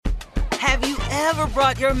Have you ever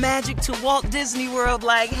brought your magic to Walt Disney World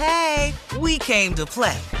like, hey, we came to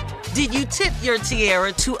play? Did you tip your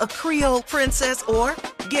tiara to a Creole princess or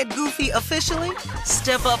get goofy officially?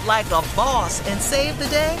 Step up like a boss and save the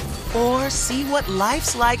day? Or see what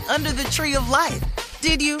life's like under the tree of life?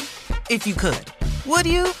 Did you? If you could. Would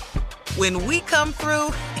you? When we come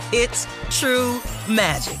through, it's true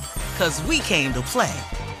magic. 'Cause we came to play.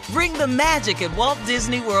 Bring the magic at Walt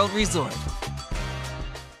Disney World Resort.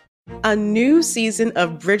 A new season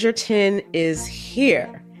of Bridgerton is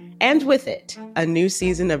here. And with it, a new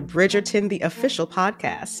season of Bridgerton, the official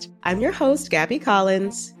podcast. I'm your host, Gabby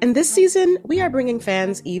Collins, and this season, we are bringing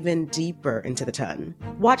fans even deeper into the ton.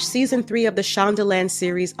 Watch season 3 of the Shondaland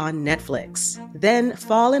series on Netflix. Then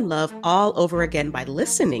fall in love all over again by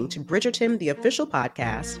listening to Bridgerton, the official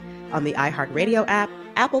podcast, on the iHeartRadio app,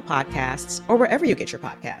 Apple Podcasts, or wherever you get your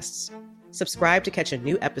podcasts. Subscribe to catch a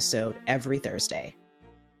new episode every Thursday.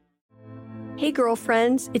 Hey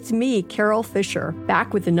girlfriends, it's me, Carol Fisher,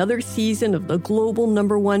 back with another season of the global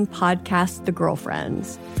 #1 podcast, The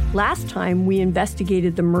Girlfriends. Last time, we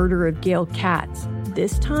investigated the murder of Gail Katz.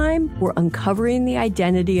 This time, we're uncovering the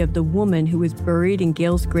identity of the woman who was buried in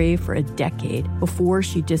Gail's grave for a decade before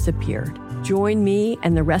she disappeared. Join me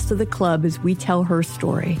and the rest of the club as we tell her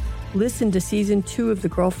story. Listen to Season 2 of The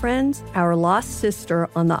Girlfriends, Our Lost Sister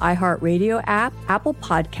on the iHeartRadio app, Apple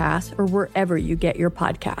Podcasts, or wherever you get your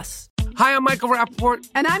podcasts. Hi, I'm Michael Rappaport.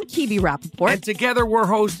 And I'm Kibi Rappaport. And together we're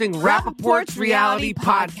hosting Rappaport's Reality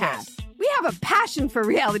Podcast. We have a passion for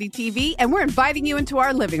reality TV, and we're inviting you into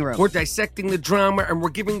our living room. We're dissecting the drama, and we're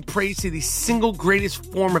giving praise to the single greatest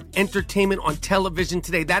form of entertainment on television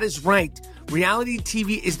today. That is right. Reality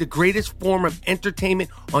TV is the greatest form of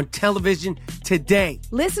entertainment on television today.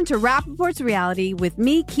 Listen to Rappaport's Reality with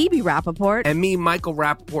me, Kibi Rappaport. And me, Michael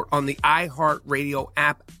Rappaport, on the iHeartRadio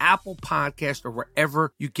app, Apple Podcast, or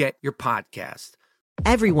wherever you get your podcast.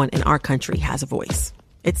 Everyone in our country has a voice.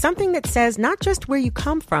 It's something that says not just where you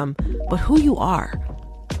come from, but who you are.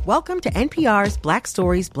 Welcome to NPR's Black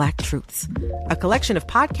Stories, Black Truths, a collection of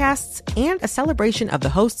podcasts and a celebration of the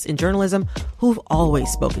hosts in journalism who've always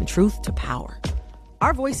spoken truth to power.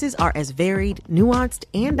 Our voices are as varied, nuanced,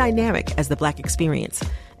 and dynamic as the Black experience,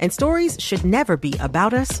 and stories should never be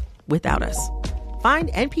about us without us.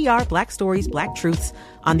 Find NPR Black Stories, Black Truths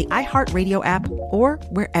on the iHeartRadio app or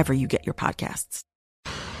wherever you get your podcasts.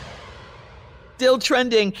 Still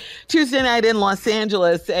trending Tuesday night in Los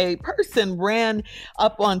Angeles, a person ran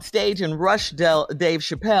up on stage and rushed Dave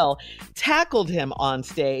Chappelle, tackled him on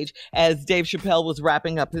stage as Dave Chappelle was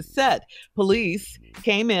wrapping up his set. Police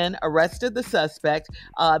came in, arrested the suspect.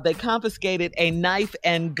 They confiscated a knife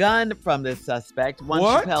and gun from this suspect.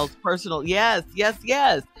 Chappelle's personal,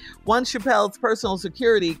 One Chappelle's personal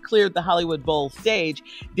security cleared the Hollywood Bowl stage.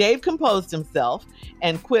 Dave composed himself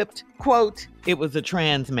and quipped, quote, "It was a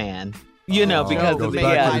trans man." Because of they're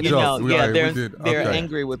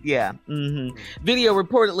angry with, Video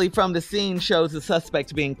reportedly from the scene shows the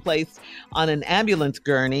suspect being placed on an ambulance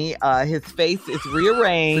gurney. His face is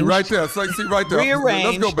rearranged. See right there.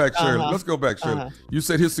 Rearranged. Let's go back, Shirley. You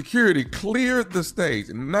said his security cleared the stage.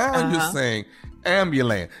 Now you're saying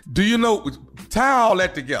ambulance. Do you know? Tie all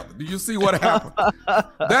that together. Do you see what happened?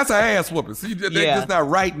 That's an ass whooping. See, they're just not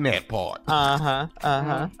writing that part.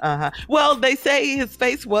 Well, they say his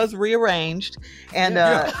face was rearranged, and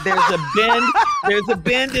there's a bend. There's a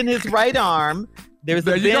bend in his right arm. There's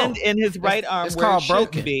a bend in his right arm where it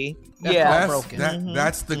shouldn't be.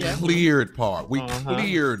 That's the cleared part. We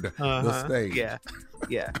cleared the stage.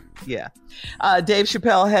 Dave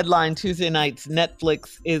Chappelle headlined Tuesday night's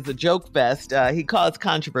Netflix is a Joke Fest. He caused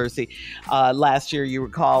controversy last year, you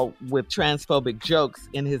recall, with transphobic jokes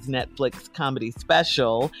in his Netflix comedy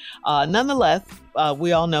special. Nonetheless,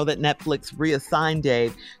 we all know that Netflix reassigned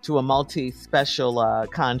Dave to a multi-special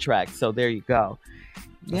contract. So there you go.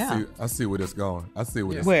 Yeah. I see where this going.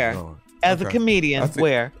 Where? As a comedian,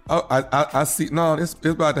 where? Oh, I see. No, it's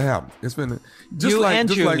about to happen. It's been just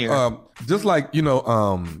like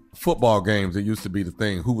football games. It used to be the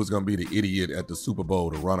thing. Who was going to be the idiot at the Super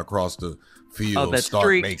Bowl to run across the field,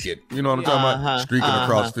 start naked? You know what I'm talking about? Streaking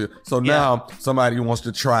across the field. So now somebody wants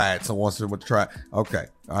to try it. Okay.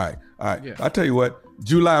 All right. Yeah. I tell you what.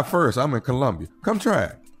 July 1st, I'm in Columbia. Come try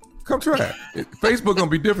it. Facebook gonna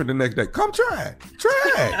be different the next day. Come try it.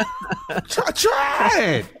 Try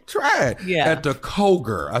it. Yeah. At the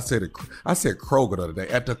Kroger. I said Kroger the other day.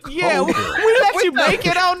 At the Kroger. Yeah, we let you make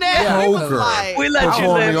it on that. We let you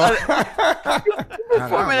live.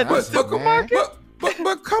 Performing at the supermarket.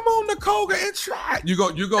 But come on, Nicole, and try it. You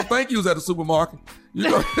go think you was at the supermarket. You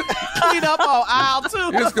go clean up on aisle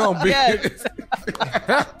 2. It's gonna be.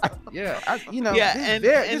 Yes.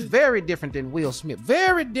 It's very different than Will Smith.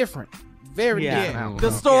 Very different. Very different.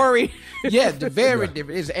 The story. Very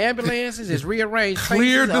different. It's ambulances, it's rearranged.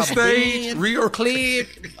 Cleared the stage, cleared.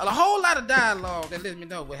 A whole lot of dialogue that lets me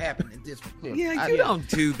know what happened in this one. You don't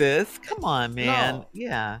do this. Come on, man. No.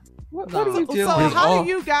 Yeah. What No. are you doing? So how do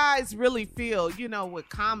you guys really feel, with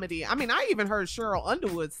comedy? I mean, I even heard Cheryl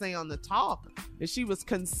Underwood say on The Talk that she was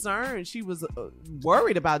concerned. She was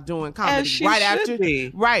worried about doing comedy right after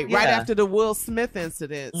the Will Smith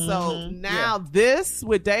incident. Mm-hmm. So now this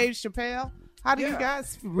with Dave Chappelle, how do you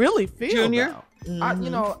guys really feel? Junior?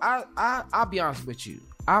 I'll be honest with you.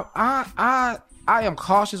 I am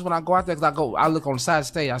cautious when I go out there because I look on the side of the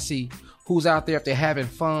stage. I see who's out there if they're having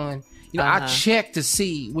fun. I check to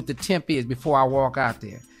see what the temp is before I walk out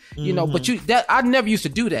there. But I never used to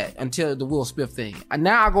do that until the Will Smith thing. And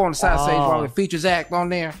now I go on the side stage while the features act on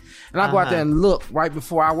there, and I go out there and look right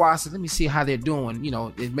before I watch it. Let me see how they're doing.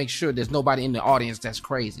 And make sure there's nobody in the audience that's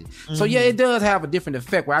crazy. So it does have a different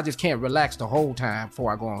effect where I just can't relax the whole time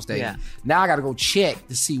before I go on stage. Yeah. Now I got to go check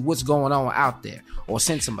to see what's going on out there or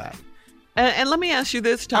send somebody. And let me ask you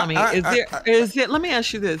this, Tommy. Let me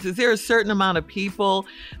ask you this. Is there a certain amount of people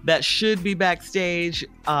that should be backstage,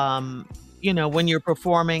 when you're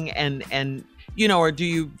performing and or do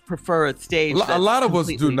you prefer a stage? A lot of us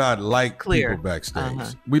do not like people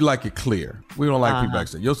backstage. We like it clear. We don't like people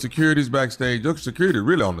backstage. Your security's backstage. Your security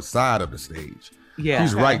really on the side of the stage. Yeah.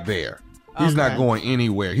 He's right there. He's not going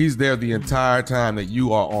anywhere. He's there the entire time that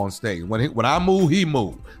you are on stage. When I move, he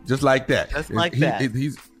moves. Just like that.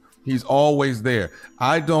 He's always there.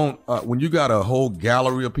 I don't, when you got a whole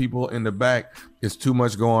gallery of people in the back, it's too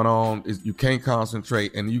much going on. You can't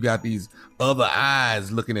concentrate. And you got these other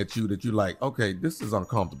eyes looking at you that you're like, okay, this is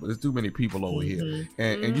uncomfortable. There's too many people over here.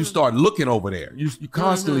 And you start looking over there. You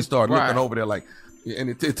constantly start looking over there and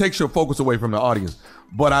it takes your focus away from the audience.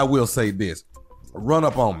 But I will say this, run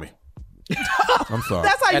up on me. I'm sorry.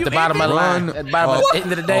 That's how at the bottom of the line. At the bottom of the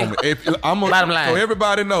end of the day. Bottom line. So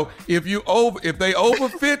everybody know if they over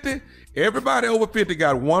 50, everybody over 50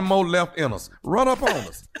 got one more left in us. Run up on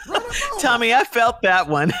us. Tommy, I felt that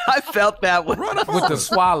one. Run up with the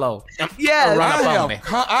swallow. Yes.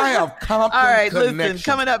 I have Compton. All right, connection.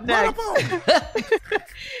 Listen, coming up next.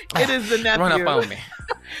 It is the nephew. Run up on me.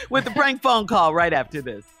 With the prank phone call right after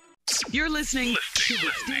this. You're listening to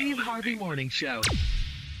the Steve Harvey Morning Show.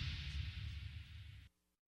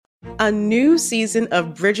 A new season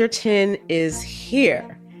of Bridgerton is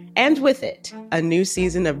here. And with it, a new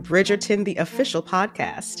season of Bridgerton, the official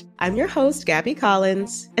podcast. I'm your host, Gabby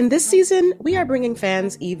Collins. And this season, we are bringing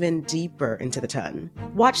fans even deeper into the ton.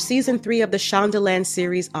 Watch season 3 of the Shondaland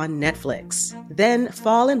series on Netflix. Then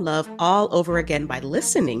fall in love all over again by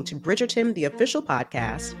listening to Bridgerton, the official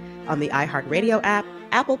podcast on the iHeartRadio app,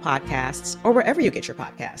 Apple Podcasts, or wherever you get your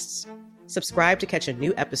podcasts. Subscribe to catch a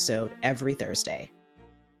new episode every Thursday.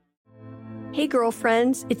 Hey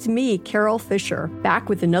girlfriends, it's me, Carol Fisher, back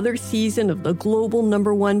with another season of the global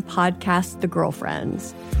 #1 podcast, The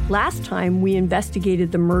Girlfriends. Last time, we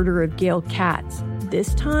investigated the murder of Gail Katz.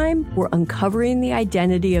 This time, we're uncovering the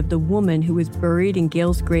identity of the woman who was buried in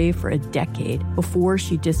Gail's grave for a decade before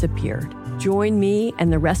she disappeared. Join me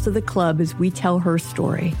and the rest of the club as we tell her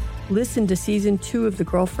story. Listen to Season 2 of The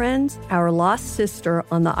Girlfriends, Our Lost Sister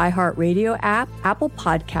on the iHeartRadio app, Apple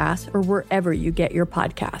Podcasts, or wherever you get your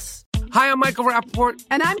podcasts. Hi, I'm Michael Rappaport.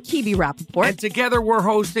 And I'm Kibi Rappaport. And together we're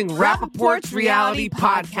hosting Rappaport's Reality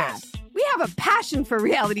Podcast. We have a passion for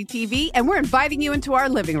reality TV, and we're inviting you into our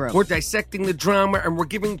living room. We're dissecting the drama, and we're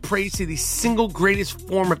giving praise to the single greatest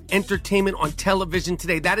form of entertainment on television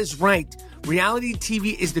today. That is right. Reality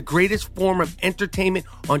TV is the greatest form of entertainment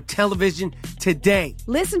on television today.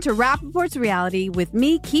 Listen to Rappaport's Reality with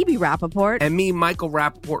me, Kibi Rappaport. And me, Michael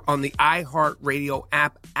Rappaport, on the iHeartRadio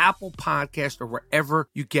app, Apple Podcast, or wherever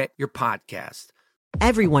you get your podcast.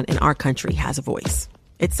 Everyone in our country has a voice.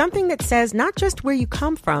 It's something that says not just where you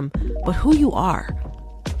come from, but who you are.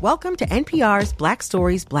 Welcome to NPR's Black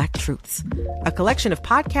Stories, Black Truths, a collection of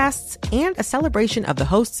podcasts and a celebration of the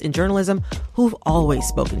hosts in journalism who've always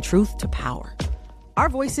spoken truth to power. Our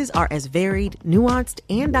voices are as varied, nuanced,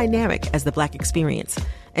 and dynamic as the Black experience,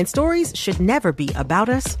 and stories should never be about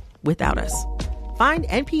us without us. Find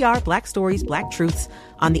NPR Black Stories, Black Truths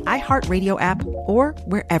on the iHeartRadio app or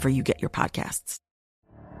wherever you get your podcasts.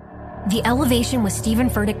 The Elevation with Stephen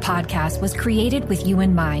Furtick podcast was created with you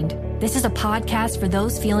in mind. This is a podcast for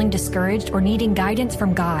those feeling discouraged or needing guidance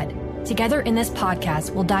from God. Together in this podcast,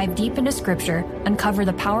 we'll dive deep into scripture, uncover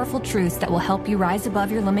the powerful truths that will help you rise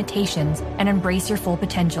above your limitations and embrace your full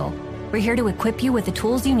potential. We're here to equip you with the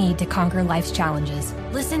tools you need to conquer life's challenges.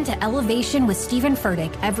 Listen to Elevation with Stephen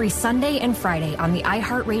Furtick every Sunday and Friday on the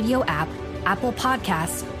iHeartRadio app, Apple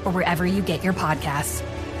Podcasts, or wherever you get your podcasts.